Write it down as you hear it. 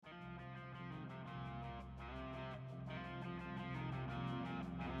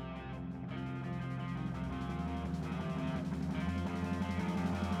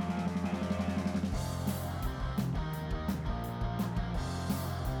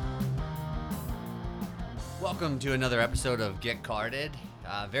Welcome to another episode of Get Carded.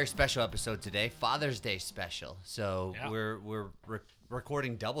 Very special episode today, Father's Day special. So we're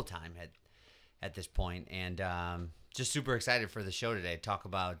recording double time at this point, and just super excited for the show today. Talk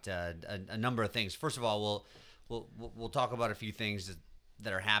about a number of things. First of all, we'll talk about a few things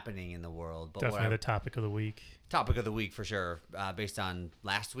that are happening in the world. But definitely the topic of the week. Topic of the week for sure, based on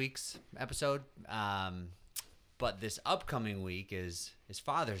last week's episode. But this upcoming week is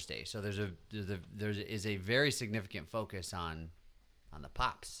Father's Day, so there is a very significant focus on the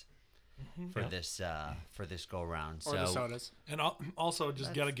pops for this go round. Or the sodas. And also,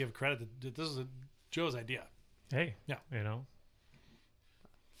 just got to give credit that this is Joe's idea. Hey, yeah, you know.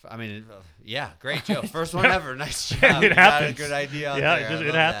 I mean, yeah, great, Joe. First one ever. Nice job. It happens. Got a good idea out there. Yeah,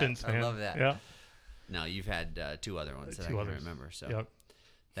 it happens, man. I love that. Yeah. No, you've had two other ones that I can remember. So. Yep.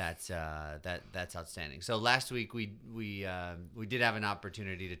 That's outstanding. So last week we did have an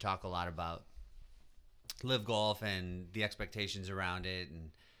opportunity to talk a lot about Live Golf and the expectations around it. And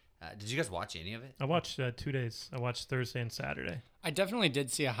did you guys watch any of it? I watched 2 days. I watched Thursday and Saturday. I definitely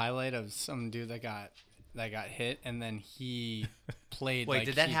did see a highlight of some dude that got hit, and then he played. Wait, like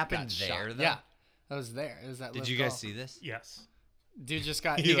did that he happen got there? shot. Though? Yeah, that was there. It was that. Did Live you guys Golf. see this? Yes. Dude just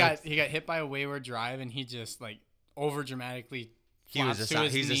got he got hit by a wayward drive, and he just like over dramatically. He's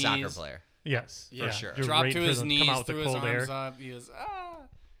a soccer player. Yes, for sure. You're dropped right to his knees, out threw the his cold arms air. up. He was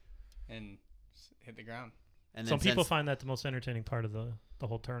and hit the ground. And some people find that the most entertaining part of the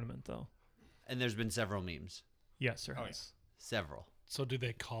whole tournament, though. And there's been several memes. Yes, there has. Yeah. Several. So do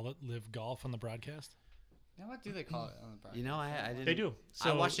they call it Live Golf on the broadcast? Now, what do they call it on the broadcast? You know, I didn't. They do.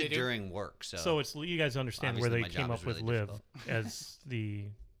 I watched it during work, so it's you guys understand obviously where my they came job up is with really Live difficult. as the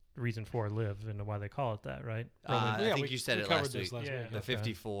reason for Live and why they call it that, right? I think you said it last week. Yeah. The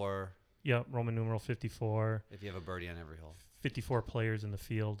 54. Yeah, Roman numeral 54. If you have a birdie on every hole. 54 players in the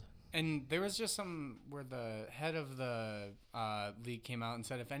field. And there was just some where the head of the league came out and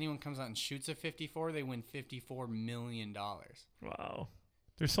said if anyone comes out and shoots a 54, they win $54 million. Wow.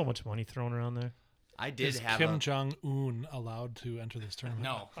 There's so much money thrown around there. I did Is have Kim Jong-un allowed to enter this tournament?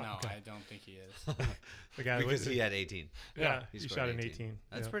 No, Okay. I don't think he is. The guy because he had 18. Yeah, He he scored shot an 18.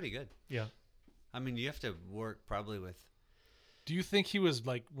 That's pretty good. Yeah. I mean, you have to work probably with. Do you think he was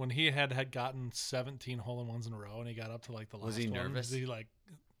like when he had gotten 17 hole-in-ones in a row and he got up to like the last Was he one? nervous? Was he like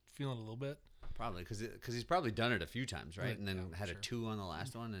feeling a little bit? Probably because he's probably done it a few times, right? Right, And then yeah, had sure. a 2 on the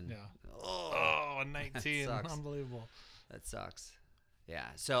last one, and Oh, a 19, sucks. unbelievable. That sucks. Yeah.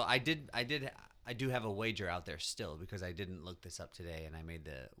 So I do have a wager out there still because I didn't look this up today, and I made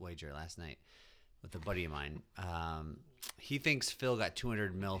the wager last night with a buddy of mine. He thinks Phil got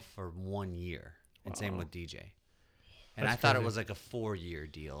 $200 million for 1 year, and same with DJ. And That's I thought crazy. it was like a 4-year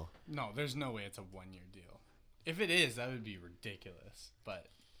deal. No, there's no way it's a 1-year deal. If it is, that would be ridiculous. But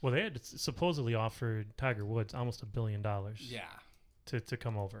Well, they had supposedly offered Tiger Woods almost $1 billion yeah, to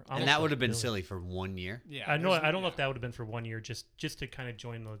come over. And that would have been $1 billion. silly for 1 year. yeah. I know. there's- I don't know yeah. if that would have been for 1 year, just to kind of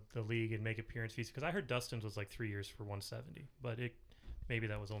join the league and make appearance fees. Because I heard Dustin's was like 3 years for 170, but maybe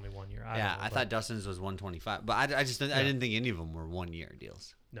that was only 1 year. I don't know, I thought Dustin's was 125, but I didn't think any of them were 1 year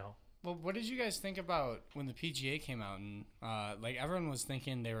deals. no. Well, what did you guys think about when the PGA came out and like everyone was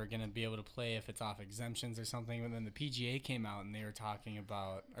thinking they were going to be able to play if it's off exemptions or something, and then the PGA came out and they were talking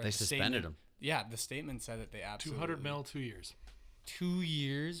about They suspended them. Yeah, the statement said that they absolutely 200 mil, 2 years. 2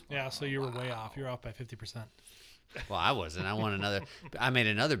 years. Yeah, so you were way Wow. off. You're off by 50%. Well, I wasn't. I won another. I made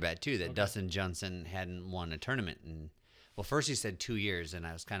another bet too that Dustin Johnson hadn't won a tournament. And well, first he said 2 years, and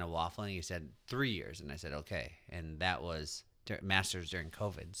I was kind of waffling. He said 3 years, and I said okay. And that was Masters during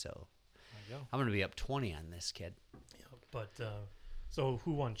COVID, so There you go. I'm gonna be up 20 on this kid. But so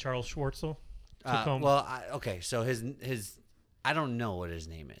who won? Charles Schwartzel took home. So his I don't know what his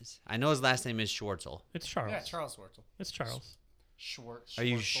name is. I know his last name is Schwartzel. It's Charles. Yeah, Charles Schwartzel. It's Charles. Schwartz. Are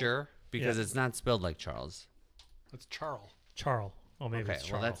you Schwartzel. sure? Because Yeah. it's not spelled like Charles. It's Charles. Charles. Oh, maybe Okay, it's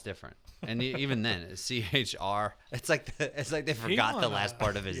well Charles. that's different. And even then, it's CHR. It's like they forgot the won last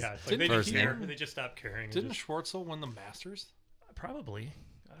part of his yeah. It's like they first didn't care, name. They just stopped caring. and Didn't just- Schwartzel win the Masters? Probably.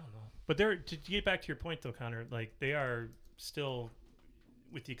 I don't know. But to get back to your point though, Connor, like they are still,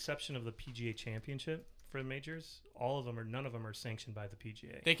 with the exception of the PGA Championship for the majors, none of them are sanctioned by the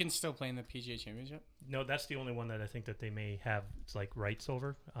PGA. They can still play in the PGA Championship. No, that's the only one that I think that they may have like rights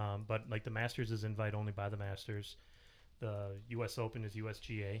over. But like the Masters is invite only by the Masters. The U.S. Open is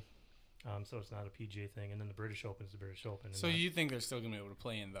USGA. So it's not a PGA thing, and then the British Open is the British Open. and So not- you think they're still gonna be able to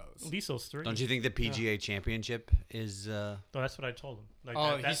play in those? at least those three. Don't you think the PGA Championship is? No, that's what I told him. Like,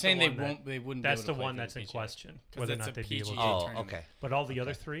 Oh, that's he's saying the they one that- won't. They wouldn't. That's be the able to play one for that's the in PGA. question, 'Cause whether or it's not a they'd be able PGA to. Oh, tournament. okay. But all the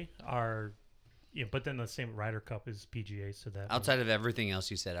other three are Yeah, but then the same Ryder Cup is PGA, so that Outside of everything else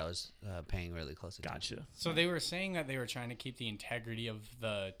you said, I was paying really close attention. Gotcha. So they were saying that they were trying to keep the integrity of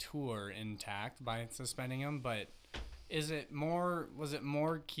the tour intact by suspending him, but was it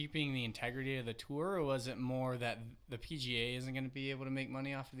more keeping the integrity of the tour, or was it more that the PGA isn't going to be able to make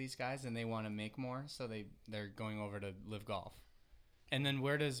money off of these guys and they want to make more, so they're going over to Live Golf? And then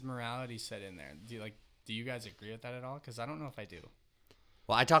where does morality sit in there? Do you guys agree with that at all? Because I don't know if I do.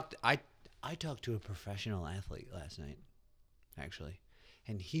 Well, I talked to a professional athlete last night, actually,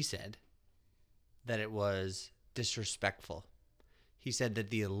 and he said that it was disrespectful. He said that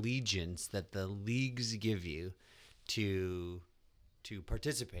the allegiance that the leagues give you to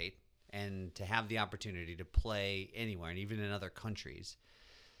participate and to have the opportunity to play anywhere and even in other countries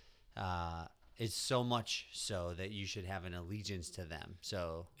is so much so that you should have an allegiance to them.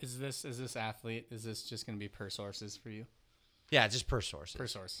 So is this athlete, is this just going to be per sources for you? Yeah, just per sources. Per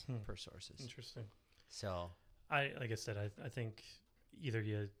source. Per sources. Interesting. So like I said, I think either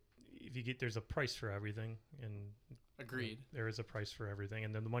there's a price for everything, and agreed. There is a price for everything,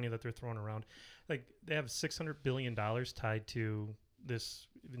 and then the money that they're throwing around, like they have $600 billion tied to this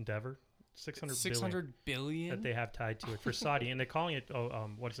endeavor. $600 billion that they have tied to it for Saudi, and they're calling it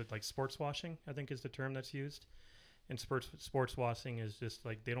what is it, like sports washing? I think is the term that's used. And sports washing is just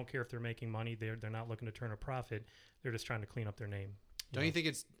like they don't care if they're making money. They're not looking to turn a profit. They're just trying to clean up their name. Don't you think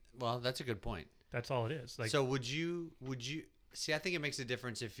it's that's a good point. That's all it is. Like, so would you see? I think it makes a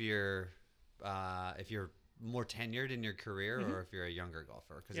difference if you're more tenured in your career or if you're a younger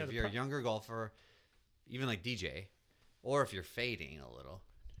golfer. Because if you're a younger golfer, even like DJ, or if you're fading a little,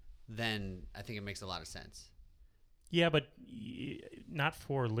 then I think it makes a lot of sense. Yeah, but not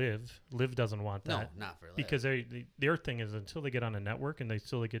for Live. Live doesn't want that. No, not for Live. Because their thing is until they get on a network and they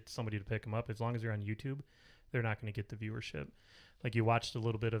still get somebody to pick them up, as long as they're on YouTube, they're not going to get the viewership. Like you watched a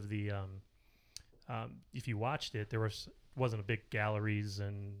little bit of the, if you watched it, there wasn't a big galleries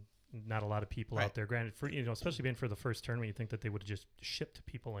and not a lot of people out there. Granted, especially being for the first tournament, you think that they would have just shipped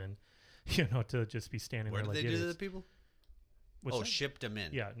people in, to just be standing there like idiots. Where did they do to the people? Shipped them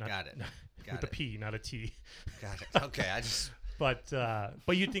in. Yeah, got it. With a P, not a T. Got it. Okay, I just. But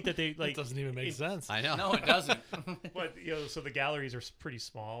you'd think that they like. It doesn't even make sense. I know. No, it doesn't. But so the galleries are pretty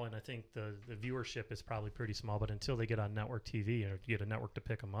small, and I think the viewership is probably pretty small. But until they get on network TV or get a network to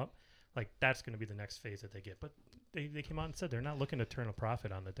pick them up, like that's going to be the next phase that they get. But they came out and said they're not looking to turn a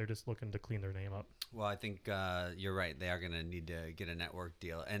profit on it. They're just looking to clean their name up. Well, I think you're right. They are going to need to get a network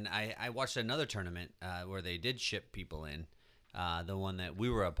deal. And I watched another tournament where they did ship people in. The one that we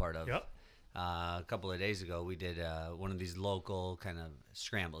were a part of. Yep. A couple of days ago, we did one of these local kind of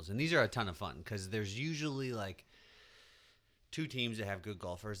scrambles. And these are a ton of fun because there's usually like two teams that have good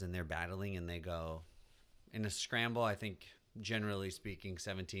golfers and they're battling and they go in a scramble, I think generally speaking,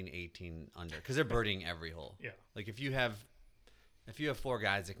 17, 18 under because they're birdieing every hole. Yeah. Like if you have four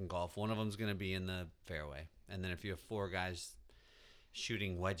guys that can golf, one of them's going to be in the fairway. And then if you have four guys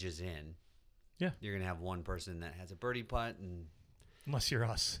shooting wedges in, you're going to have one person that has a birdie putt. And unless you're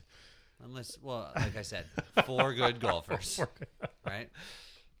us. Like I said, four good golfers, right?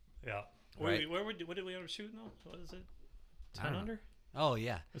 Yeah. Right. What did we ever shoot now? What is it? 10 under? Oh,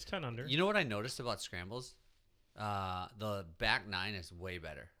 yeah. It's 10 under. You know what I noticed about scrambles? The back nine is way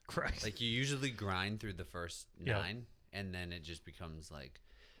better. Correct. Like you usually grind through the first nine, and then it just becomes like,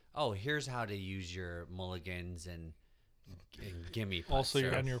 oh, here's how to use your mulligans and gimme putts. Also,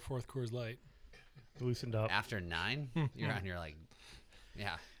 you're on your fourth Coors Light. Loosened up. After 9, you're on your like,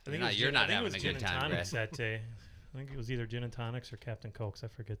 yeah. You're not having a good time, Brad. That day. I think it was either gin and tonics or Captain Cokes. I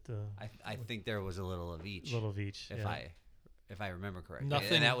forget the. I think there was a little of each. If I remember correctly.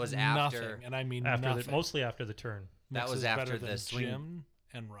 Nothing. And that was after. Nothing, and I mean after nothing. mostly after the turn. That was after the swing. Gin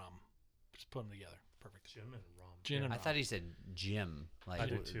and rum. Just put them together. Perfect. Gin and rum. Gin and rum. I thought he said gym. I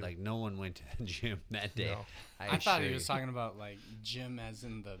did too. Like no one went to the gym that day. No. I thought he was talking about like gym as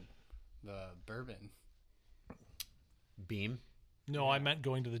in the bourbon. Beam. No, I meant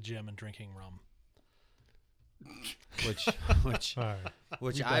going to the gym and drinking rum.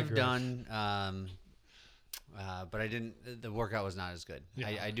 Which I've done, but I didn't. The workout was not as good. Yeah.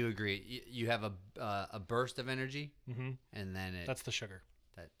 I do agree. You have a burst of energy, and then that's the sugar.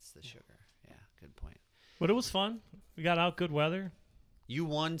 That's the sugar. Yeah, good point. But it was fun. We got out good weather. You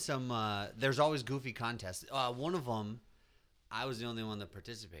won some. There's always goofy contests. One of them, I was the only one that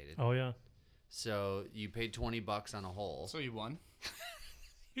participated. Oh yeah. So you paid $20 on a hole. So you won.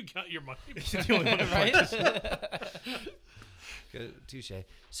 You got your money. The only one that Good, touche.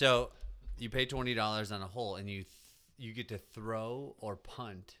 So you pay $20 on a hole, and you get to throw or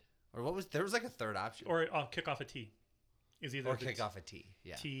punt, or what was there was like a third option, or kick off a tee. is either or the kick off a tee.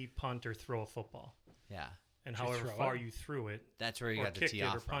 Yeah, tee, punt, or throw a football. yeah. And Did you however throw far it? you threw it, That's where you or got the kicked tee it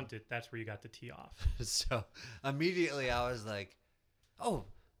off or from. punted, that's where you got the tee off. So immediately I was like, oh,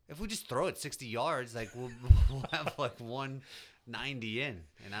 if we just throw it 60 yards, like we'll have like 190 in.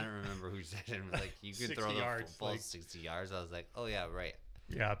 And I don't remember who said it. It was like, you can 60 throw the yards, football like- 60 yards. I was like, oh yeah, right.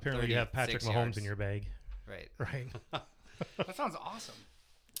 Yeah, apparently you have Patrick 36 Mahomes yards. in your bag, Right. right? That sounds awesome.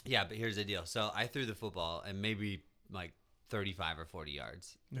 Yeah, but here's the deal. So I threw the football and maybe like 35 or 40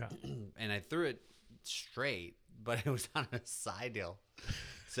 yards. Yeah. And I threw it straight, but it was on a side hill.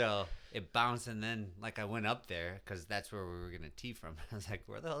 So it bounced, and then like I went up there because that's where we were going to tee from. I was like,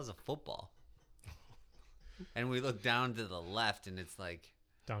 where the hell is a football? And we looked down to the left, and it's like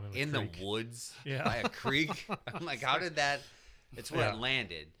Down in creek. the woods Yeah. by a creek. I'm like, how did that? It's where Yeah. it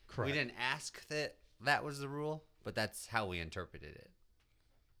landed. Correct. We didn't ask that was the rule, but that's how we interpreted it.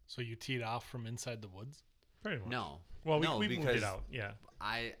 So you teed off from inside the woods? Pretty much. No. Well, no, we moved because it out. Yeah.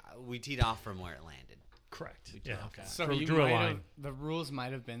 we teed off from where it landed. Correct. We Yeah. drew- Okay. So Drew- you drew a might line. have, the rules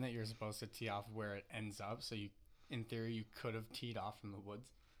might have been that you're supposed to tee off where it ends up. So you, in theory, you could have teed off from the woods.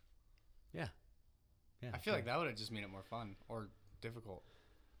 Yeah. Yeah. I feel like that would have just made it more fun or difficult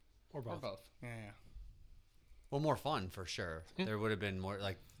Or or both? both. Yeah, yeah. Well, more fun for sure. There would have been more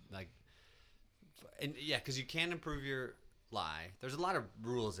like, and yeah, because you can improve your lie. There's a lot of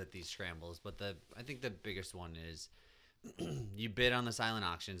rules at these scrambles, but I think the biggest one is you bid on the silent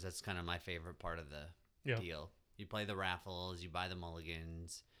auctions. That's kind of my favorite part of the Yeah. deal. You play the raffles, you buy the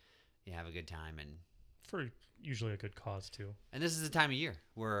mulligans, you have a good time, and For usually a good cause too. this is the time of year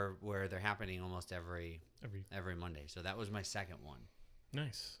where they're happening almost every Every Monday. So that was my second one.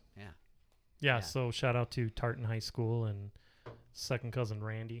 nice. Yeah. Yeah. Yeah. So shout out to Tartan High School and second cousin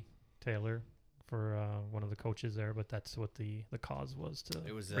Randy Taylor for one of the coaches there. But that's what the cause was, to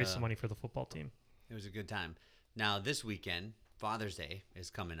It was, raise some money for the football team. It was a good time. Now, this weekend, Father's Day is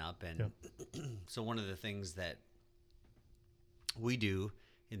coming up. And so one of the things that we do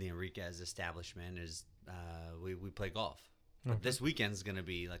in the Enriquez establishment is we play golf. But Okay. this weekend's going to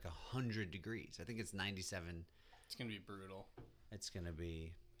be like 100 degrees. I think it's 97. It's gonna be brutal. It's going to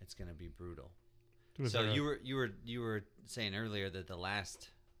be brutal. Was So there a- you were saying earlier that the last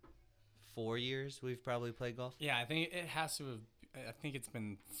 4 years we've probably played golf. Yeah, I think it has to have. I think it's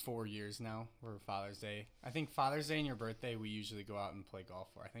been 4 years now for Father's Day. I think Father's Day and your birthday, we usually go out and play golf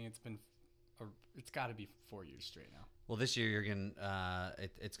for. I think it's got to be 4 years straight now. Well, this year you're going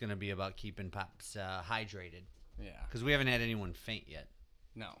it's going to be about keeping pops hydrated Yeah. because we haven't had anyone faint yet.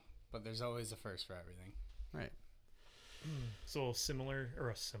 No, but there's always a first for everything. Right. So a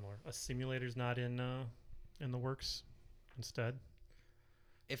simulator's not in the works instead.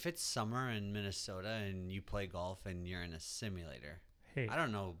 If it's summer in Minnesota and you play golf and you're in a simulator, Hey, I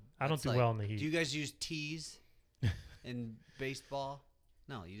don't know. I don't It's do well in the heat. Do you guys use tees in baseball?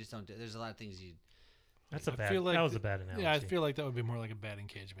 No, you just don't. There's a lot of things you. that's a I bad. feel like that was a bad analogy. Yeah, I feel like that would be more like a batting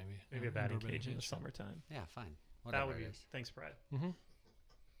cage, maybe. maybe a batting Indoor cage in the sure. summertime. Yeah, fine. That Whatever would be. it is. Thanks, Brad. Mhm.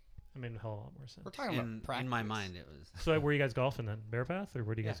 That made a hell of a lot more sense. We're talking about practice. In my mind, it was. So where are you guys golfing then? Bear Path, or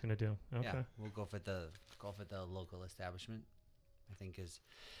what are you Yeah. guys gonna do? Okay. Yeah, we'll golf at the local establishment. I think is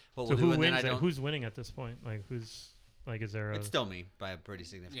what So we'll do. who And then I wins? don't. Who's winning at this point? Like is there a? It's still me by a pretty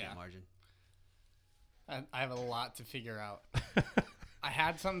significant Yeah. margin. I have a lot to figure out. I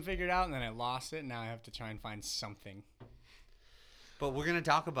had something figured out and then I lost it. And now I have to try and find something. But we're gonna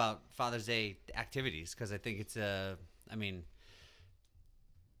talk about Father's Day activities because I think it's I mean,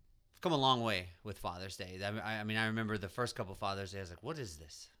 we've come a long way with Father's Day. I mean, I remember the first couple Father's Day. I was like, "What is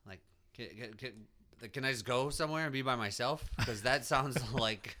this? Like, can I just go somewhere and be by myself?" Because that sounds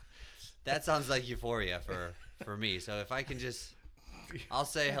like euphoria for me. So if I can just, I'll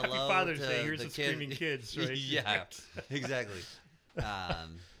say Happy hello. Father's to Day. Here's the the kid. screaming kids, right? Yeah, exactly.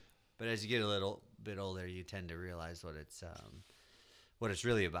 But as you get a little bit older, you tend to realize what it's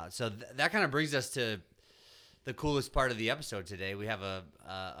really about. So that kind of brings us to the coolest part of the episode today. We have a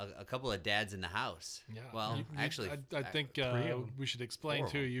couple of dads in the house. Yeah. Well, actually, I think of them. we should explain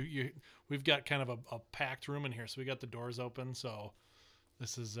too. We've got kind of a packed room in here, so we got the doors open. So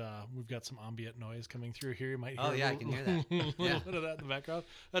this is we've got some ambient noise coming through here. You might hear. Oh, yeah, I can hear that. A little Yeah. bit of that in the background.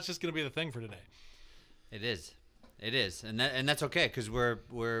 That's just going to be the thing for today. It is, and that's okay because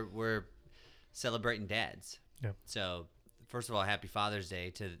we're celebrating dads. Yep. So first of all, happy Father's Day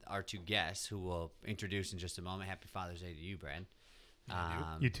to our two guests, who we'll introduce in just a moment. Happy Father's Day to you, Brad.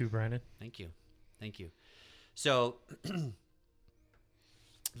 You too, Brandon. Thank you. So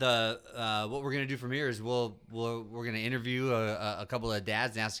what we're gonna do from here is we're gonna interview a couple of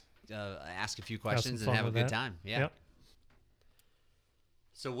dads and ask a few questions and fun have a with good that. time. Yeah. Yep.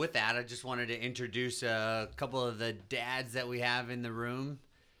 So with that, I just wanted to introduce a couple of the dads that we have in the room.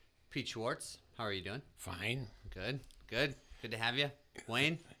 Pete Schwartz, how are you doing? Fine. Good. Good to have you.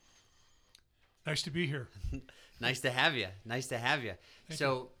 Wayne? Nice to be here. Nice to have you.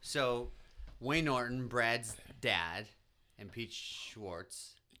 So Wayne Norton, Brad's dad, and Pete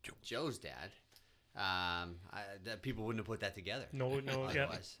Schwartz, Joe's dad. People wouldn't have put that together. No,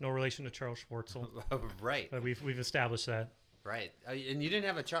 no relation to Charles Schwartzel. Right. But we've established that. Right. And you didn't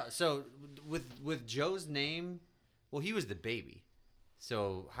have a child. So with Joe's name, well, he was the baby.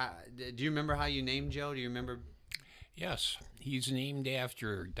 So do you remember how you named Joe? Do you remember? Yes, he's named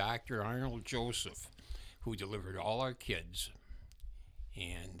after Dr. Arnold Joseph, who delivered all our kids,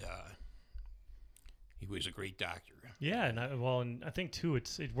 and he was a great doctor. Yeah, and I think too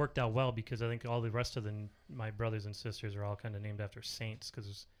it worked out well because I think all the rest of my brothers and sisters are all kind of named after saints because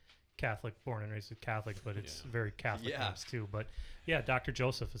it's Catholic, born and raised Catholic, but it's very Catholic names too. But yeah, Dr.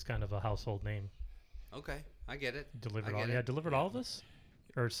 Joseph is kind of a household name. Okay, I get it. Delivered all of us,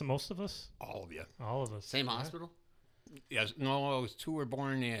 or most of us. All of you. All of us. Same hospital. Yes, no, 2 were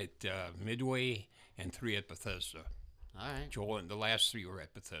born at Midway and 3 at Bethesda. All right. Joel and the last 3 were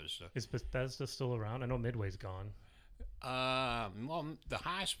at Bethesda. Is Bethesda still around? I know Midway's gone. Well, the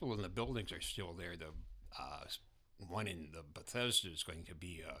hospital and the buildings are still there. The one in the Bethesda is going to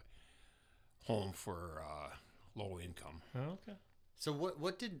be a home for low income. Oh, okay. So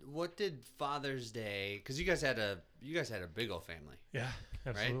what did Father's Day? Because you guys had a big old family. Yeah,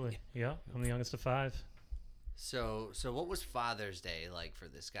 absolutely. Right? Yeah, I'm the youngest of 5. So what was Father's Day like for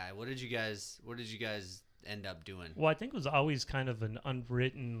this guy? What did you guys end up doing? Well, I think it was always kind of an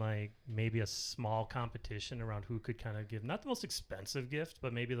unwritten, like maybe a small competition around who could kind of give not the most expensive gift,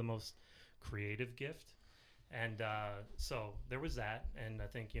 but maybe the most creative gift. And so there was that, and I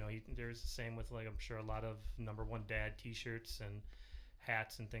think there's the same with I'm sure a lot of number one dad T-shirts and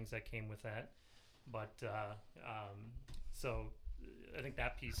hats and things that came with that. But so I think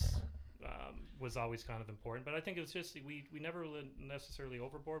that piece was always kind of important. But I think it was just we never went necessarily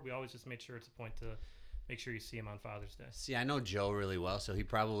overboard. We always just made sure it's a point to make sure you see him on Father's Day. See, I know Joe really well, so he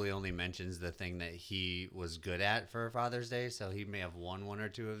probably only mentions the thing that he was good at for Father's Day. So he may have won 1 or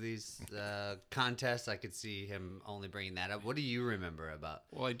 2 of these contests. I could see him only bringing that up. What do you remember about?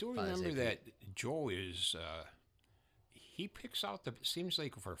 Well, I do Father's remember Day? that Joe is. He picks out seems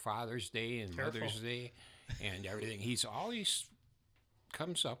like for Father's Day and Careful. Mother's Day and everything. He's always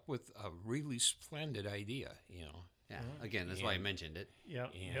comes up with a really splendid idea. Yeah. Again, that's why I mentioned it. Yeah.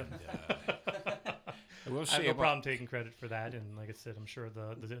 And I will I have say no about problem taking credit for that, and like I said, I'm sure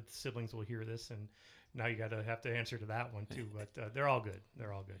the siblings will hear this, and now you have to answer to that one too. But they're all good.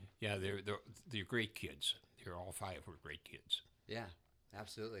 They're all good. yeah, they're great kids. They're all 5 were great kids. Yeah,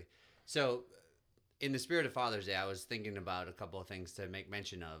 absolutely. So, in the spirit of Father's Day, I was thinking about a couple of things to make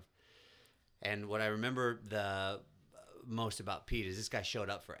mention of, and what I remember the most about Pete is this guy showed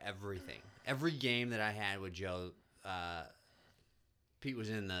up for everything. Every game that I had with Joe, Pete was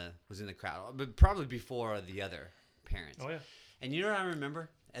in the crowd, but probably before the other parents. Oh yeah. And you know what I remember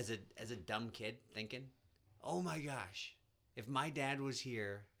as a dumb kid thinking, oh my gosh, if my dad was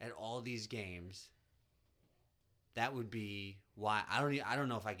here at all these games, that would be why I don't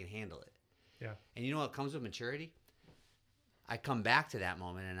know if I can handle it. Yeah. And you know what comes with maturity? I come back to that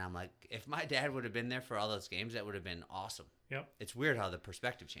moment and I'm like, if my dad would have been there for all those games, that would have been awesome. Yep. It's weird how the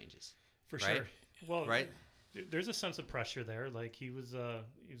perspective changes. For right? sure. Well, right? There's a sense of pressure there. Like he was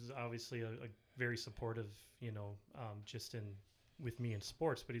obviously a very supportive, just with me in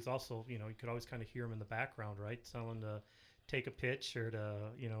sports, but he's also, you could always kind of hear him in the background, right? Telling to take a pitch or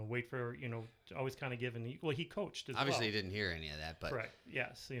to, wait for, always kind of giving. He coached as Obviously, well. he didn't hear any of that, but Correct.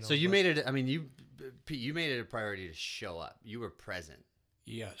 Yes. So you made it. I mean, Pete, you made it a priority to show up. You were present.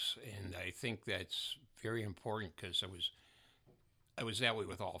 Yes, and I think that's very important because I was that way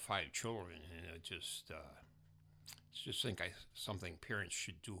with all 5 children, and it just think something parents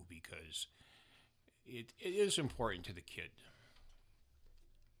should do because it is important to the kid.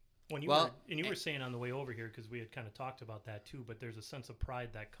 When you were saying on the way over here, because we had kind of talked about that too, but there's a sense of pride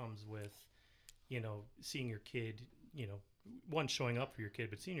that comes with, seeing your kid, one, showing up for your kid,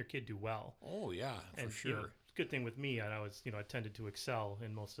 but seeing your kid do well. Oh yeah, for sure. Good thing with me, I was, I tended to excel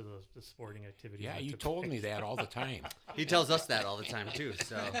in most of the sporting activities. Yeah, you told me that all the time. He tells us that all the time too.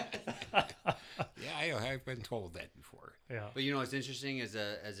 So yeah, I've been told that before. Yeah, but it's interesting as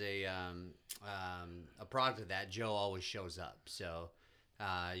a product of that, Joe always shows up. So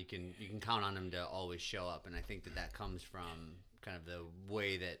you can count on him to always show up, and I think that comes from kind of the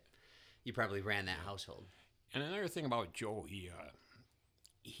way that you probably ran that household. And another thing about Joe,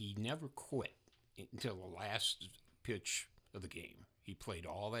 he never quit until the last pitch of the game. He played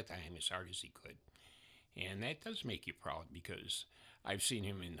all that time as hard as he could. And that does make you proud, because I've seen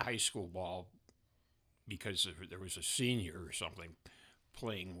him in high school ball, because there was a senior or something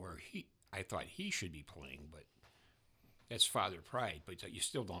playing where I thought he should be playing, but that's father pride. But you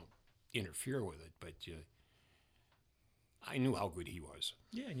still don't interfere with it. But I knew how good he was.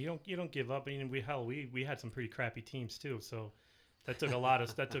 Yeah, and you don't give up. I mean, we had some pretty crappy teams too, so that took a lot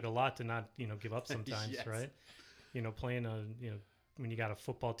to not give up sometimes, Yes. right? Playing when you got a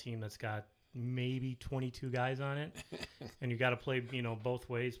football team that's got maybe 22 guys on it, and you got to play both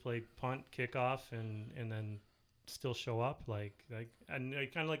ways, play punt, kickoff, and then still show up and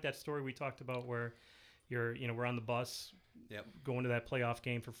kind of like that story we talked about where we're on the bus. Yep. Going to that playoff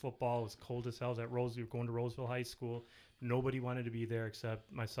game for football. It was cold as hell. We were going to Roseville High School. Nobody wanted to be there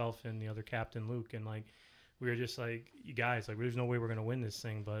except myself and the other captain, Luke. And we were just like, you guys, there's no way we're gonna win this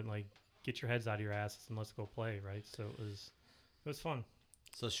thing, but get your heads out of your asses and let's go play, right? So it was fun.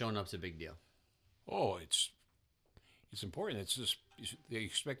 So showing up's a big deal. Oh, it's important. It's just they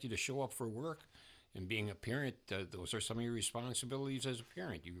expect you to show up for work, and being a parent, those are some of your responsibilities as a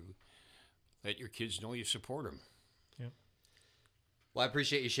parent. You let your kids know you support them. Well, I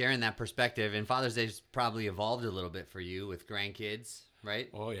appreciate you sharing that perspective. And Father's Day's probably evolved a little bit for you with grandkids, right?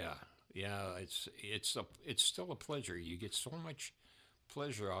 Oh yeah. It's still a pleasure. You get so much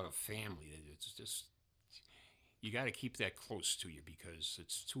pleasure out of family that it's just, you got to keep that close to you, because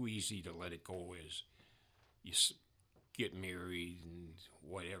it's too easy to let it go as you get married and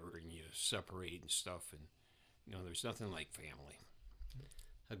whatever, and you separate and stuff, and there's nothing like family.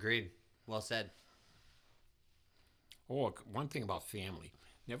 Agreed. Well said. Oh, one thing about family: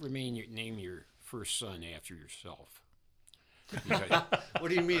 never name your first son after yourself. What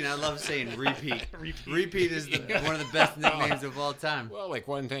do you mean? I love saying repeat. Repeat is one of the best nicknames of all time. Well, like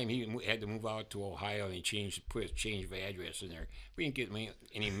one time he had to move out to Ohio, and he put a change of address in there. We didn't get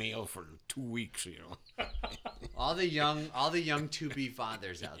any mail for 2 weeks, All the young to-be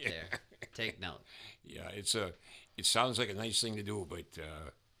fathers out there, take note. Yeah, it sounds like a nice thing to do, but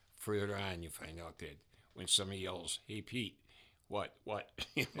further on you find out that when somebody yells, "Hey Pete, what?"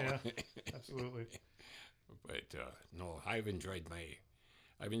 Yeah, absolutely. But no, I've enjoyed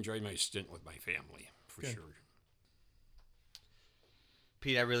my stint with my family for sure.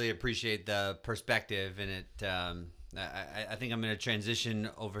 Pete, I really appreciate the perspective, and it. I think I'm going to transition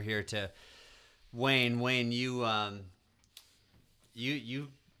over here to Wayne. Wayne, you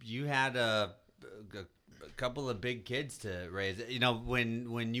had a couple of big kids to raise.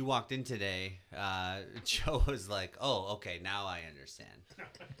 When you walked in today, Joe was like, "Oh, okay, now I understand."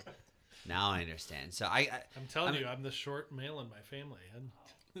 Now I understand. So I'm telling you, I'm the short male in my family, and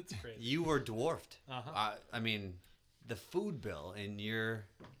it's crazy. You were dwarfed. Uh-huh. I mean, the food bill in your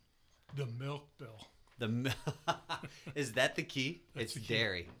The milk bill. is that the key? That's It's the key.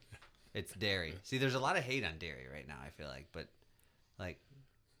 dairy. It's dairy. See, there's a lot of hate on dairy right now, I feel like, but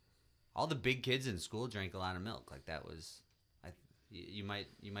all the big kids in school drank a lot of milk. That was, you might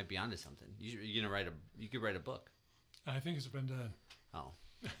be onto something. You could write a book. I think it's been done Oh.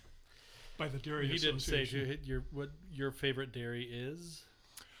 by the Dairy He didn't say Association. what your favorite dairy is.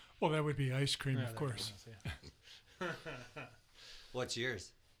 Well, that would be ice cream, Yeah, of that course. makes sense, yeah. What's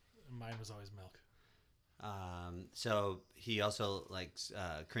yours? Mine was always milk. So he also likes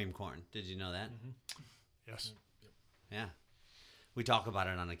cream corn. Did you know that? Mm-hmm. Yes. Yeah. We talk about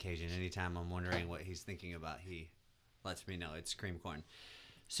it on occasion. Anytime I'm wondering what he's thinking about, he lets me know it's cream corn.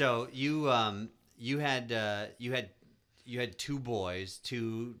 So you had two boys,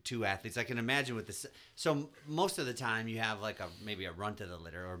 two athletes. I can imagine with this. So most of the time you have maybe a runt of the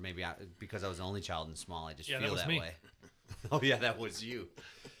litter, or maybe because I was the only child and small, I just Yeah, feel that was that me. way. Oh yeah, that was you.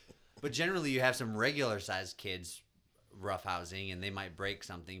 But generally you have some regular sized kids roughhousing, and they might break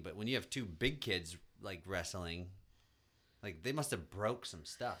something. But when you have two big kids wrestling, they must have broke some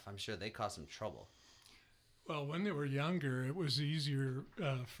stuff. I'm sure they caused some trouble. Well, when they were younger, it was easier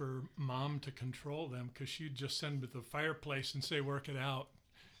for mom to control them, because she'd just send them to the fireplace and say, "Work it out,"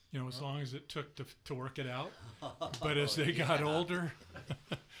 as long as it took to work it out. But as they got older,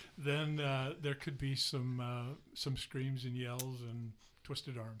 then there could be some screams and yells and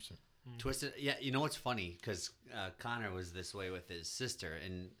twisted arms. Twisted. Yeah, you know what's funny? Because Connor was this way with his sister,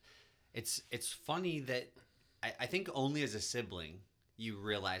 and it's funny that I think only as a sibling you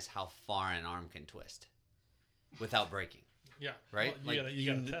realize how far an arm can twist without breaking. Yeah. Right? Well, you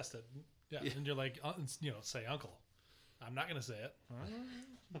you gotta test it. Yeah. And you're like, say uncle. I'm not gonna say it.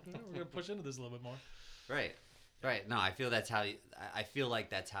 We're gonna push into this a little bit more. Right. No, I feel I feel like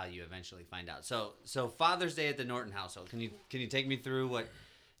that's how you eventually find out. So Father's Day at the Norton household. Can you take me through what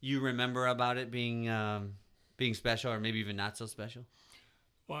you remember about it being being special or maybe even not so special?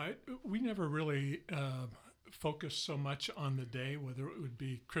 Well, we never really focused so much on the day, whether it would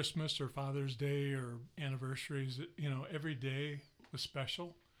be Christmas or Father's Day or anniversaries. Every day was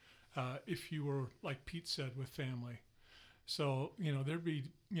special. If you were, like Pete said, with family. So, there'd be,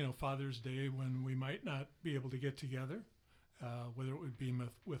 Father's Day when we might not be able to get together, whether it would be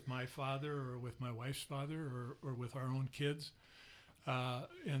with my father or with my wife's father or with our own kids.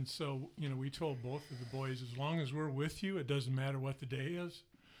 And so, we told both of the boys, as long as we're with you, it doesn't matter what the day is.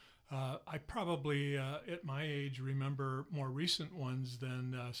 I probably, at my age, remember more recent ones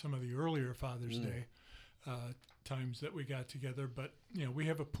than some of the earlier Father's Day times that we got together. But, we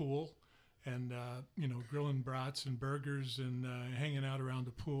have a pool, and, grilling brats and burgers and hanging out around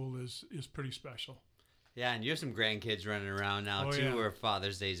the pool is pretty special. Yeah, and you have some grandkids running around now, too, yeah. where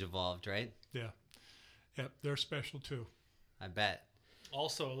Father's Day's evolved, right? Yeah. Yep, they're special, too. I bet.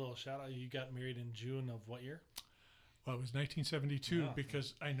 Also, a little shout out. You got married in June of what year? Well, it was 1972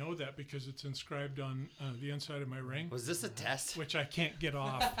 because I know that because it's inscribed on the inside of my ring. Was this a test? Which I can't get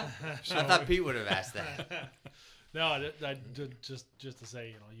off. So I thought Pete would have asked that. No, I just to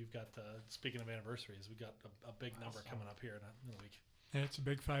say, you've got, speaking of anniversaries, we got a big number coming up here in a week. And it's a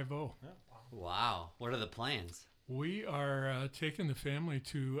big 5-0. Yeah. Wow. What are the plans? We are taking the family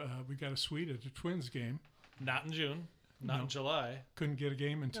to, we got a suite at the Twins game. Not in June, not in July. Couldn't get a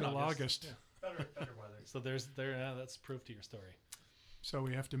game until August. Yeah. Better weather. So that's proof to your story. So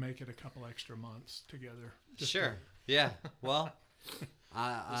we have to make it a couple extra months together. Sure. Yeah. Well,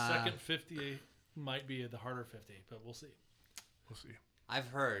 The second 50 might be the harder 50, but we'll see. We'll see. I've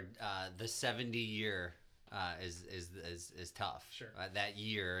heard the 70 year is tough. Sure. That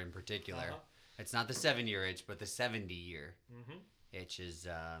year in particular. It's not the 7-year itch, but the 70 year itch is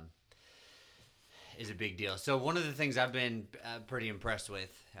a big deal. So one of the things I've been pretty impressed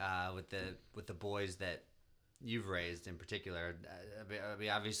with the boys that you've raised in particular. I mean,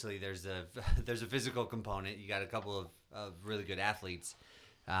 obviously there's a physical component. You got a couple of really good athletes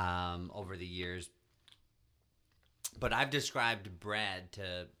over the years. But I've described Brad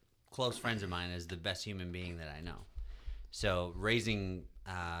to close friends of mine as the best human being that I know. So raising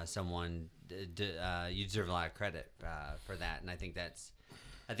someone, you deserve a lot of credit for that, and I think that's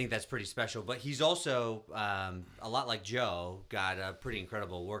pretty special. But he's also a lot like Joe, got a pretty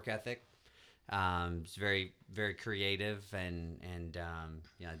incredible work ethic. He's very, very creative, and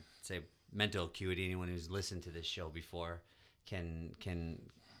I'd say mental acuity. Anyone who's listened to this show before can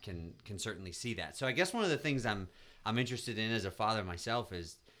certainly see that. So I guess one of the things I'm interested in as a father myself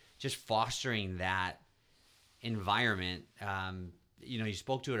is just fostering that environment. You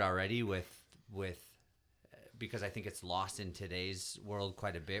spoke to it already with because I think it's lost in today's world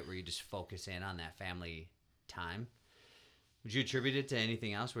quite a bit, where you just focus in on that family time. Would you attribute it to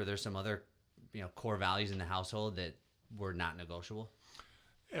anything else? Were there some other core values in the household that were not negotiable?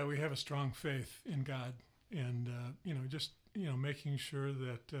 Yeah, we have a strong faith in God, and just making sure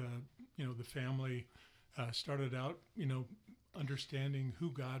that the family started out understanding who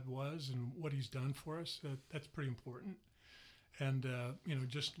God was and what He's done for us. That's pretty important, and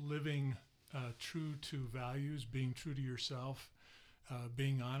just living true to values, being true to yourself,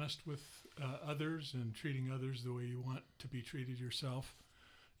 being honest with others, and treating others the way you want to be treated yourself.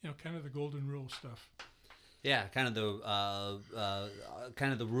 Kind of the golden rule stuff. Yeah, kind of the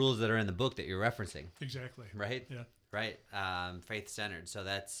rules that are in the book that you're referencing. Exactly. Right. Yeah. Right. Faith centered. So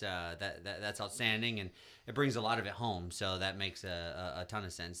that's that's outstanding, and it brings a lot of it home. So that makes a ton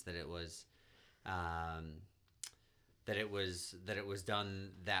of sense that it was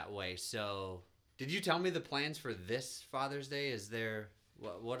done that way. So did you tell me the plans for this Father's Day? Is there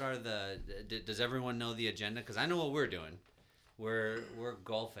what are does everyone know the agenda? Because I know what we're doing. We're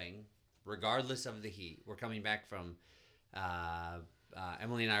golfing, regardless of the heat. We're coming back from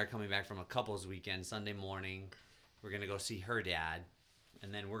Emily and I are coming back from a couples weekend Sunday morning. We're gonna go see her dad,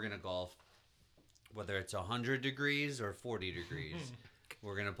 and then we're gonna golf, whether it's 100 degrees or 40 degrees.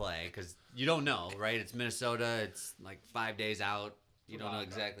 We're gonna play because you don't know, right? It's Minnesota. It's like 5 days out. You don't know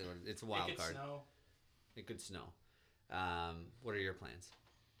exactly what it's a wild card. It could snow. What are your plans?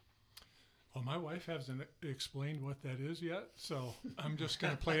 Well, my wife hasn't explained what that is yet, so I'm just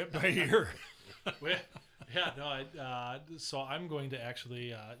going to play it by ear. So I'm going to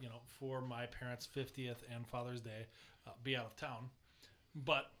actually, for my parents' 50th and Father's Day, be out of town.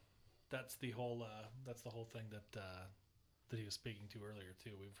 But that's the whole thing that he was speaking to earlier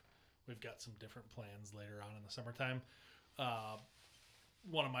too. We've got some different plans later on in the summertime.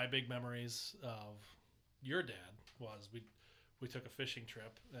 One of my big memories of your dad was we took a fishing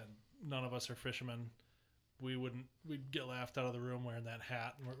trip, and none of us are fishermen, we'd get laughed out of the room wearing that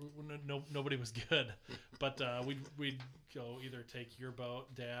hat. Nobody was good, but we'd go either take your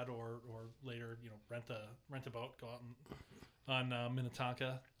boat, Dad, or later rent a boat, go out on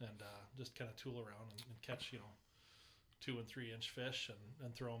Minnetonka and just kind of tool around and catch 2 and 3 inch fish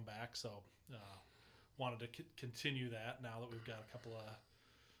and throw them back. So wanted to continue that now that we've got a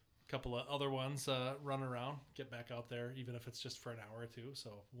couple of other ones running around. Get back out there, even if it's just for an hour or two.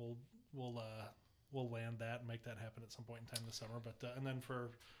 So we'll land that and make that happen at some point in time this summer. But and then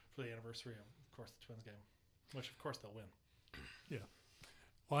for the anniversary, of course, the Twins game, which of course they'll win. Yeah.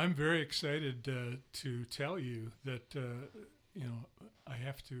 Well, I'm very excited to tell you that I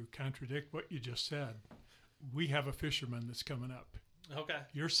have to contradict what you just said. We have a fisherman that's coming up. Okay.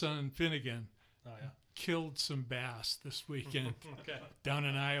 Your son Finnegan killed some bass this weekend down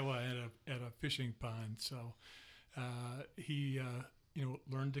in Iowa at a fishing pond. So he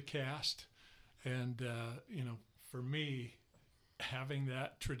learned to cast, and for me, having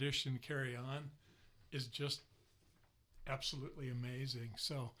that tradition carry on is just absolutely amazing.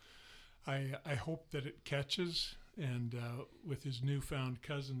 So I hope that it catches. And with his newfound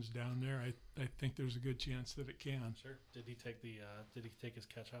cousins down there, I think there's a good chance that it can. Sure. Did he take his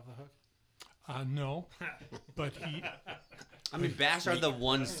catch off the hook? No, but he. I mean, bass are the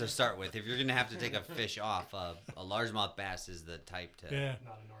ones to start with. If you're gonna have to take a fish off, a largemouth bass is the type to. Yeah.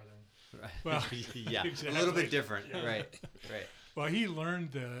 Not a northern. Right. Well, yeah, exactly. a little bit different. Yeah. Right. Well, he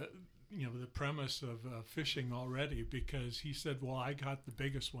learned the premise of fishing already, because he said, "Well, I got the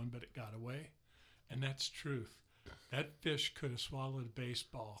biggest one, but it got away," and that's truth. That fish could have swallowed a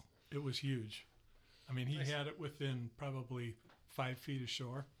baseball. It was huge. I mean, he had it within probably 5 feet of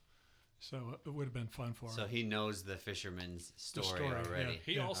shore. So it would have been fun for him. So he knows the fisherman's story already.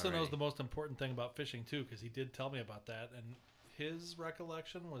 Yeah. He also knows the most important thing about fishing, too, because he did tell me about that. And his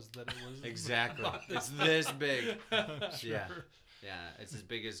recollection was that it was... Exactly. It's this big. Sure. Yeah. Yeah, it's as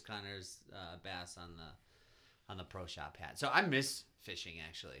big as Connor's bass on the Pro Shop hat. So I miss fishing,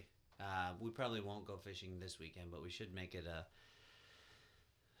 actually. We probably won't go fishing this weekend, but we should make it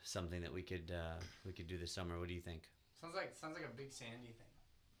something that we could do this summer. What do you think? Sounds like a Big Sandy thing.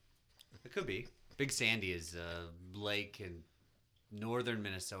 It could be. Big Sandy is a lake in northern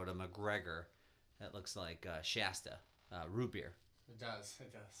Minnesota, McGregor. That looks like Shasta, root beer. It does.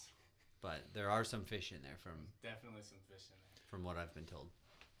 But there are some fish in there Definitely some fish in there. from what I've been told.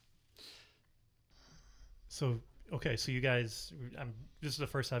 So you guys, this is the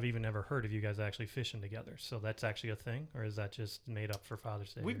first I've even ever heard of you guys actually fishing together. So that's actually a thing, or is that just made up for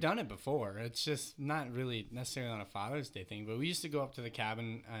Father's Day? We've done it before. It's just not really necessarily on a Father's Day thing, but we used to go up to the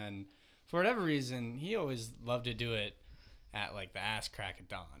cabin, and for whatever reason, he always loved to do it at like the ass crack of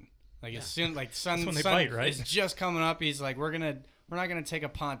dawn. Like as soon sun bite, right? is just coming up, he's like, we're not gonna take a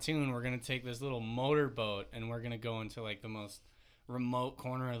pontoon. We're gonna take this little motorboat, and we're gonna go into like the most remote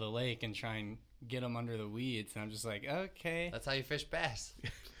corner of the lake and try and get them under the weeds. And I'm just like, okay. That's how you fish bass.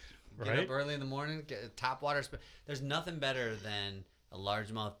 Right? Get up early in the morning, get a top water. There's nothing better than a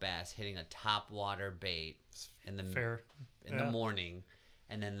largemouth bass hitting a top water bait in the the morning,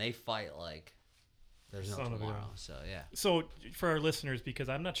 and then they fight like there's no tomorrow. So yeah. So for our listeners, because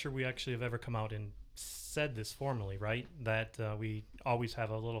I'm not sure we actually have ever come out and said this formally, right? That we always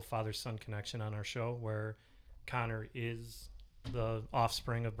have a little father-son connection on our show where Connor is the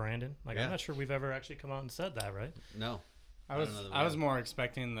offspring of Brandon. I'm not sure we've ever actually come out and said that, right? No. I was more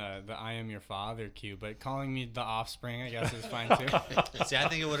expecting the I am your father cue, but calling me the offspring, I guess, is fine too. See, I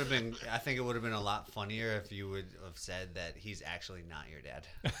think it would have been a lot funnier if you would have said that he's actually not your dad.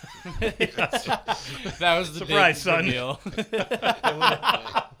 That was the surprise, big son. reveal.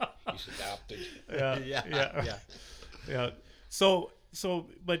 He's adopted. Yeah. So,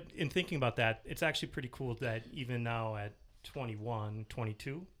 but in thinking about that, it's actually pretty cool that even now at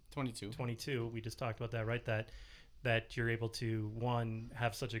 22, we just talked about that, right? That you're able to, one,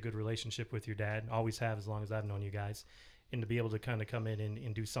 have such a good relationship with your dad, always have as long as I've known you guys, and to be able to kind of come in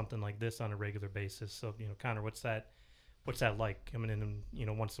and do something like this on a regular basis. So, Connor, what's that like, coming in,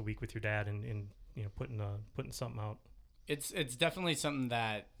 once a week with your dad and putting something out? It's definitely something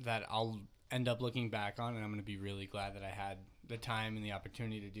that I'll end up looking back on, and I'm going to be really glad that I had the time and the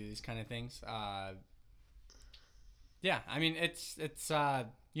opportunity to do these kind of things. Yeah, I mean, it's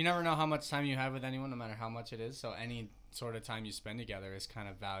you never know how much time you have with anyone, no matter how much it is. So any sort of time you spend together is kind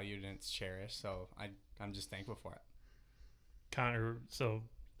of valued and it's cherished. So I'm just thankful for it. Connor, so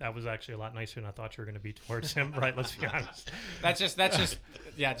that was actually a lot nicer than I thought you were going to be towards him. Right? Let's be honest. That's just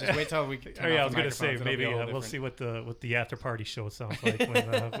yeah. Just wait till we. I was going to say maybe we'll see what the after party show sounds like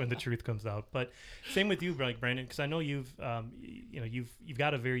when the truth comes out. But same with you, like Brandon, because I know you've you've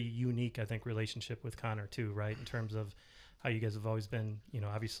got a very unique, I think, relationship with Connor too, right? In terms of how you guys have always been,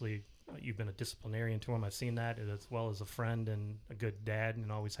 obviously you've been a disciplinarian to him. I've seen that, as well as a friend and a good dad,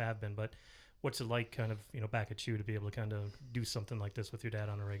 and always have been. But what's it like, kind of, back at you, to be able to kind of do something like this with your dad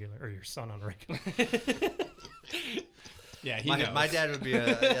on a regular, or your son on a regular? Yeah, my dad would be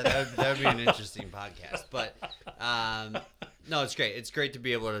that would be an interesting podcast. But no, it's great. It's great to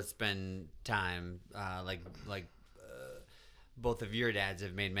be able to spend time like both of your dads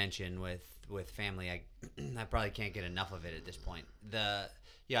have made mention with family. I probably can't get enough of it at this point.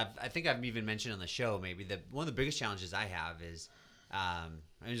 I think I've even mentioned on the show, maybe one of the biggest challenges I have is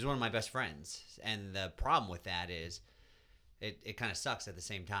he's one of my best friends, and the problem with that is it kind of sucks at the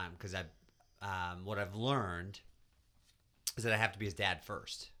same time, because what I've learned is that I have to be his dad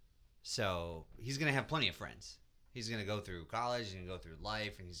first. So he's gonna have plenty of friends. He's gonna go through college, he's gonna go through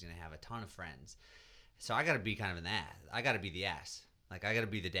life, and he's gonna have a ton of friends. So I got to be kind of in that. I got to be the ass. Like, I got to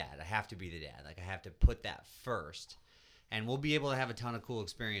be the dad. I have to be the dad. Like, I have to put that first. And we'll be able to have a ton of cool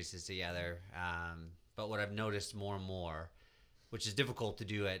experiences together. But what I've noticed more and more, which is difficult to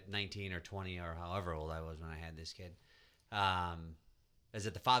do at 19 or 20 or however old I was when I had this kid, is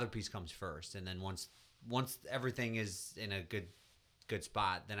that the father piece comes first. And then once everything is in a good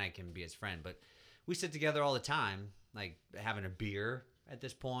spot, then I can be his friend. But we sit together all the time, like having a beer at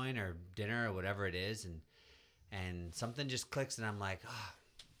this point, or dinner, or whatever it is, and something just clicks, and I'm like,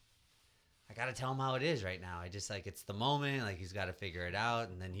 I gotta tell him how it is right now. I just, like, it's the moment, like, he's got to figure it out.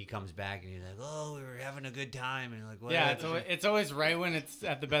 And then he comes back and he's like, oh, we were having a good time, and you're like, what? Yeah, it's always right when it's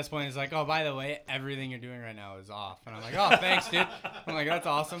at the best point. It's like, oh, by the way, everything you're doing right now is off. And I'm like, oh, thanks, dude. I'm like, that's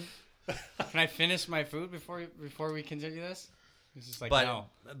awesome. Can I finish my food before we continue this? It's just like, no.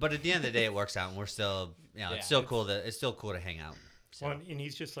 But at the end of the day, it works out, and we're still, it's still cool to hang out. So. Well, and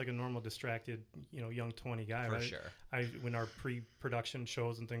he's just like a normal, distracted, young 20 guy, For right? sure. When our pre-production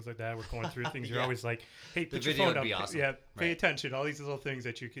shows and things like that, we're going through things. You're Yeah. always like, "Hey, The put your video phone would up. be awesome. Yeah, pay Right. attention." All these little things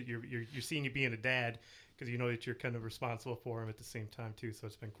that you're seeing you being a dad, because you know that you're kind of responsible for him at the same time too. So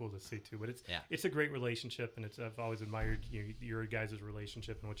it's been cool to see too. But it's a great relationship, and I've always admired your guys'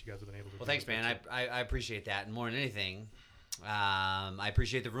 relationship and what you guys have been able to do. Well, thanks, man. I appreciate that, and more than anything, I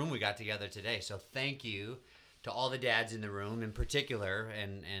appreciate the room we got together today. So thank you to all the dads in the room in particular,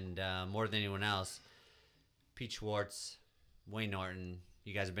 and more than anyone else, Pete Schwartz, Wayne Norton.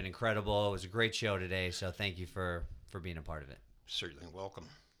 You guys have been incredible. It was a great show today, so thank you for being a part of it. Certainly welcome.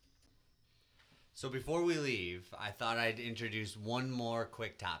 So before we leave, I thought I'd introduce one more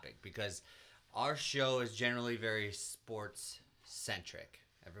quick topic, because our show is generally very sports-centric.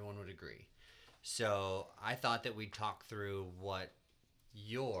 Everyone would agree. So I thought that we'd talk through what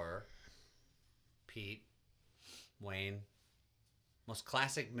your, Pete, Wayne, most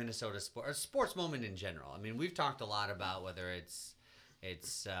classic Minnesota sports moment in general. I mean, we've talked a lot about whether it's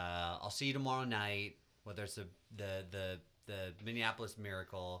I'll see you tomorrow night, whether it's the Minneapolis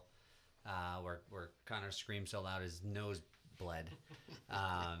Miracle, where Connor screamed so loud his nose bled.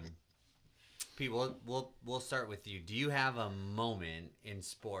 Pete, we'll start with you. Do you have a moment in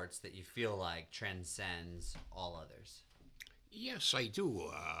sports that you feel like transcends all others? Yes, I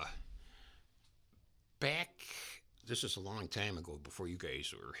do. This is a long time ago, before you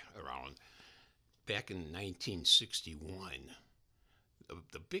guys were around. Back in 1961,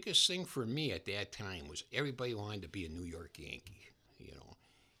 the biggest thing for me at that time was everybody wanted to be a New York Yankee,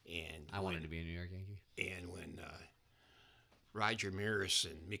 And I wanted to be a New York Yankee. And when Roger Maris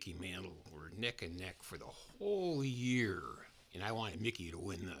and Mickey Mantle were neck and neck for the whole year, and I wanted Mickey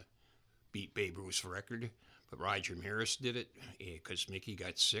to beat Babe Ruth's record, but Roger Maris did it because Mickey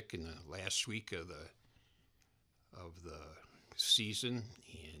got sick in the last week of the season,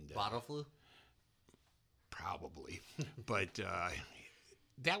 and bottle flu, probably. But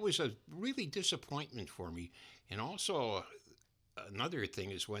that was a really disappointment for me. And also another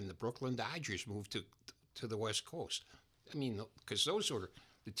thing is when the Brooklyn Dodgers moved to the West Coast. I mean, because those were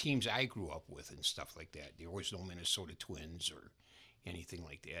the teams I grew up with and stuff like that. There was no Minnesota Twins or anything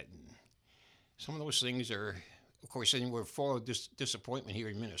like that. And some of those things are, of course, then we're full of disappointment here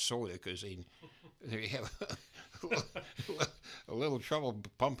in Minnesota because they have a little trouble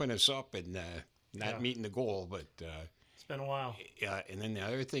pumping us up and not meeting the goal. But it's been a while. And then the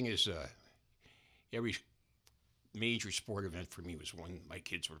other thing is every major sport event for me was when my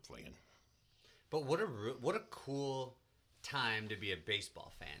kids were playing. But what a cool time to be a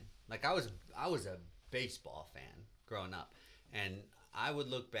baseball fan. Like I was a baseball fan growing up, and I would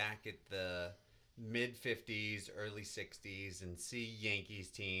look back at the mid 50s, early 60s, and see Yankees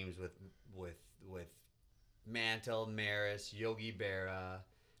teams with Mantle, Maris, Yogi Berra,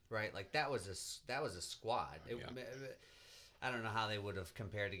 right? Like that was a squad. I don't know how they would have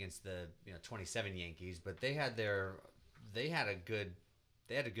compared against the 27 Yankees, but they had a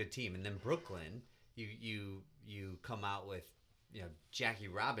good team. And then Brooklyn, you come out with Jackie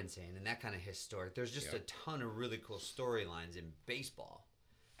Robinson and that kind of historic. There's just a ton of really cool storylines in baseball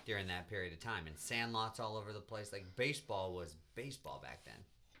during that period of time, and sandlots all over the place. Like baseball was baseball back then.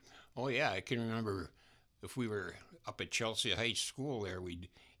 Oh yeah, I can remember if we were up at Chelsea Heights School there, we'd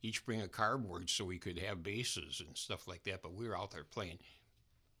each bring a cardboard so we could have bases and stuff like that. But we were out there playing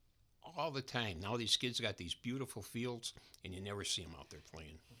all the time. Now these kids got these beautiful fields, and you never see them out there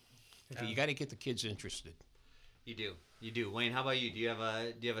playing. So you got to get the kids interested. You do. Wayne, how about you? Do you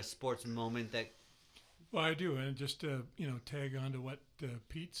have a sports moment that? Well, I do, and just to tag on to what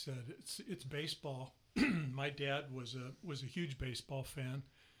Pete said, it's baseball. My dad was a huge baseball fan.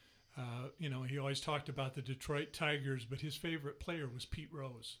 He always talked about the Detroit Tigers, but his favorite player was Pete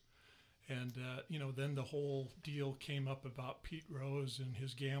Rose. And then the whole deal came up about Pete Rose and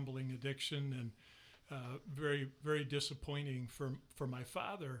his gambling addiction, and very, very disappointing for my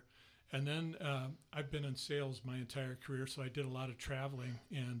father. And then I've been in sales my entire career, so I did a lot of traveling.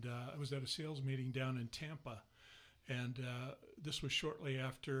 And I was at a sales meeting down in Tampa. And this was shortly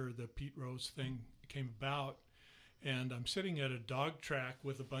after the Pete Rose thing came about. And I'm sitting at a dog track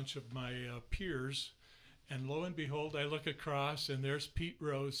with a bunch of my peers. And lo and behold, I look across, and there's Pete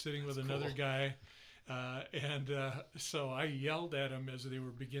Rose sitting with another guy. So I yelled at him as they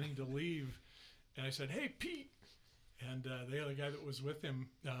were beginning to leave. And I said, "Hey, Pete." And the other guy that was with him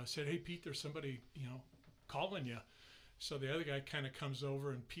said, "Hey, Pete, there's somebody, calling you." So the other guy kind of comes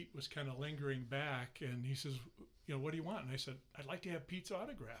over, and Pete was kind of lingering back. And he says, "What do you want?" And I said, "I'd like to have Pete's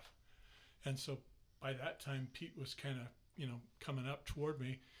autograph." And so by that time, Pete was kind of, coming up toward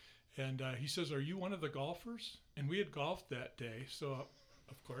me. And he says, "Are you one of the golfers?" And we had golfed that day. So,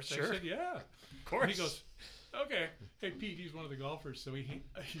 of course, Sure. I said, "Yeah." Of course. And he goes, "Okay. Hey, Pete, he's one of the golfers." So he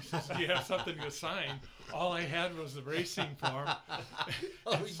says, "Do you have something to sign?" All I had was the racing form.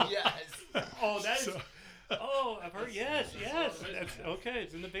 Oh, yes. Oh, that is. Oh, I've heard. Yes. That's okay.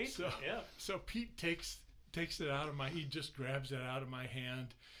 It's in the basement. So Pete takes it out of he just grabs it out of my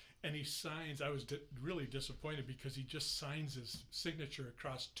hand, and he signs. I was really disappointed because he just signs his signature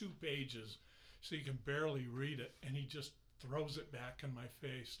across 2 pages, so you can barely read it, and he just throws it back in my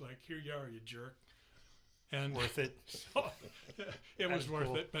face like, "Here you are, you jerk." And Worth it. So, it was worth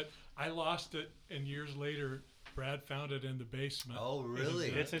cool. it, but I lost it, and years later, Brad found it in the basement. Oh, really?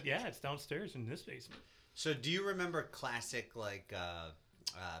 It's downstairs in this basement. So do you remember classic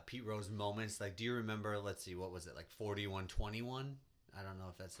Pete Rose moments? Like, do you remember? Let's see, what was it, like 41-21? I don't know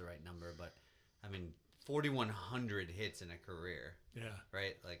if that's the right number, but I mean 4,100 hits in a career. Yeah.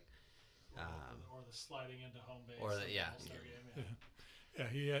 Right. Like. Or the sliding into home base. Or the All-Star game,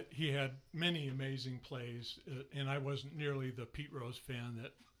 Yeah, he had many amazing plays, and I wasn't nearly the Pete Rose fan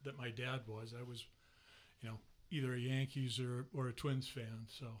that my dad was. I was, either a Yankees or a Twins fan.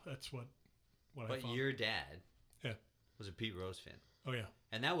 So that's what I But found. your dad, Yeah. was a Pete Rose fan, Oh yeah,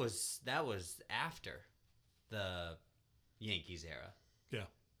 and that was after the Yankees era, yeah.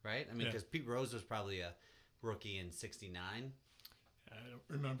 right? I mean, Yeah. because Pete Rose was probably a rookie in '69. I don't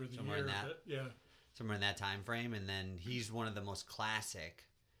remember the Somewhere year, in that. but yeah. Somewhere in that time frame, and then he's one of the most classic.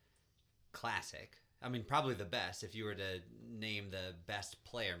 I mean, probably the best. If you were to name the best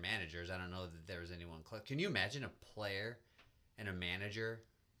player managers, I don't know that there was anyone close. Can you imagine a player and a manager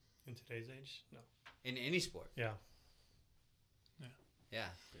In today's age, no. in any sport? Yeah. Yeah,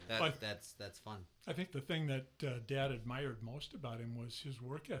 But- that's fun. I think the thing that Dad admired most about him was his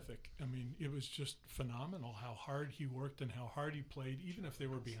work ethic. I mean, it was just phenomenal how hard he worked and how hard he played, even if they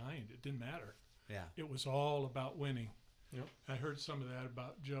were behind. It didn't matter. Yeah. It was all about winning. Yep. I heard some of that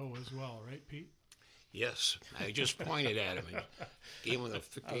about Joe as well, right, Pete? Yes, I just pointed at him and gave him the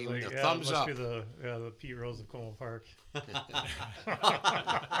It thumbs must up. be the Pete Rose of Como Park.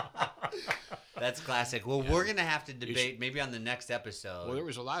 That's classic. Well, we're gonna have to debate maybe on the next episode. Well, there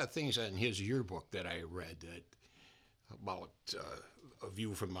was a lot of things in his yearbook that I read about a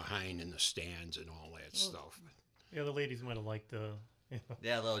view from behind in the stands and all that stuff. Yeah, the ladies might have liked the.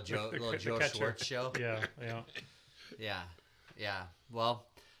 Yeah, little Joe the catcher. Schwartz show. Yeah. Yeah. Well,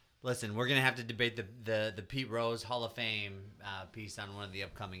 listen, we're gonna have to debate the Pete Rose Hall of Fame piece on one of the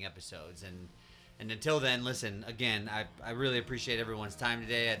upcoming episodes, and until then, listen again. I really appreciate everyone's time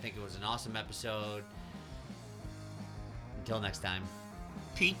today. I think it was an awesome episode. Until next time.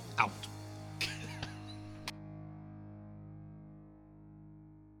 Pete out.